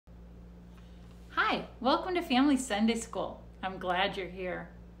Hi, welcome to Family Sunday School. I'm glad you're here.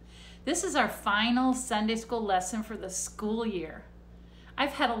 This is our final Sunday School lesson for the school year.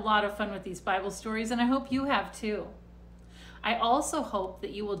 I've had a lot of fun with these Bible stories, and I hope you have too. I also hope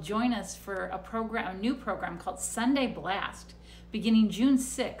that you will join us for a new program called Sunday Blast, beginning June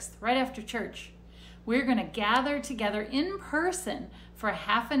 6th, right after church. We're going to gather together in person for a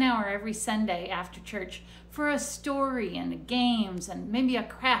half an hour every Sunday after church for a story and games and maybe a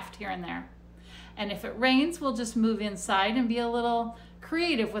craft here and there. And if it rains, we'll just move inside and be a little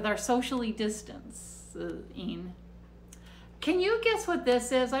creative with our socially distancing. Can you guess what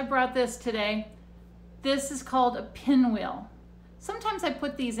this is? I brought this today. This is called a pinwheel. Sometimes I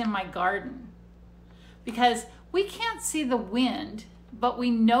put these in my garden because we can't see the wind, but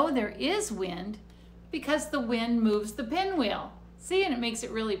we know there is wind because the wind moves the pinwheel. See, and it makes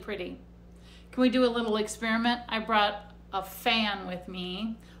it really pretty. Can we do a little experiment? I brought a fan with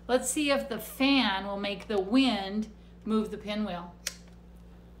me. Let's see if the fan will make the wind move the pinwheel.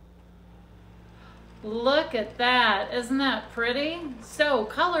 Look at that. Isn't that pretty? So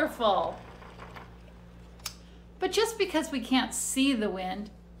colorful. But just because we can't see the wind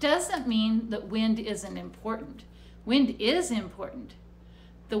doesn't mean that wind isn't important. Wind is important.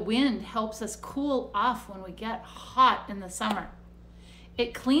 The wind helps us cool off when we get hot in the summer.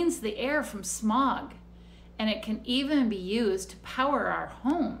 It cleans the air from smog, and it can even be used to power our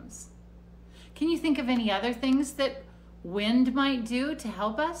homes. Can you think of any other things that wind might do to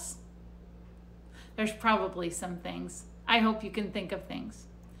help us? There's probably some things. I hope you can think of things.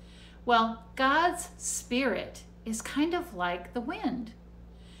 Well, God's Spirit is kind of like the wind.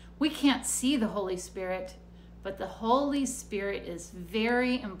 We can't see the Holy Spirit, but the Holy Spirit is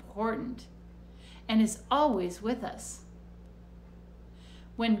very important and is always with us.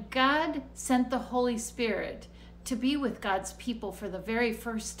 When God sent the Holy Spirit to be with God's people for the very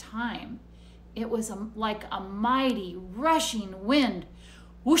first time, it was like a mighty rushing wind.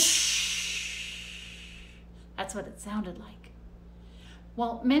 Whoosh! That's what it sounded like.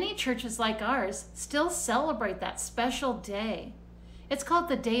 Well, many churches like ours still celebrate that special day. It's called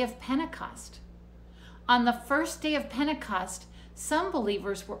the Day of Pentecost. On the first day of Pentecost, some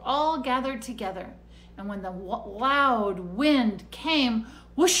believers were all gathered together, and when the loud wind came,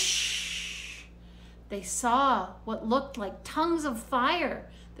 whoosh, they saw what looked like tongues of fire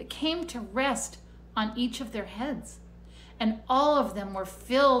that came to rest on each of their heads. And all of them were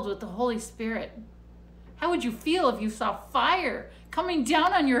filled with the Holy Spirit. How would you feel if you saw fire coming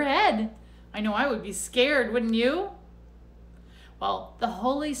down on your head? I know I would be scared, wouldn't you? Well, the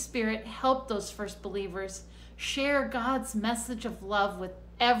Holy Spirit helped those first believers share God's message of love with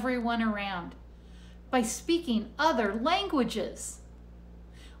everyone around by speaking other languages.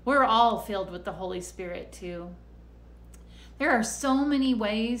 We're all filled with the Holy Spirit too. There are so many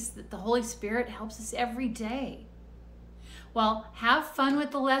ways that the Holy Spirit helps us every day. Well, have fun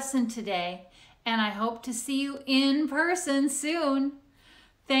with the lesson today, and I hope to see you in person soon.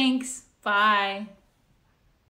 Thanks. Bye.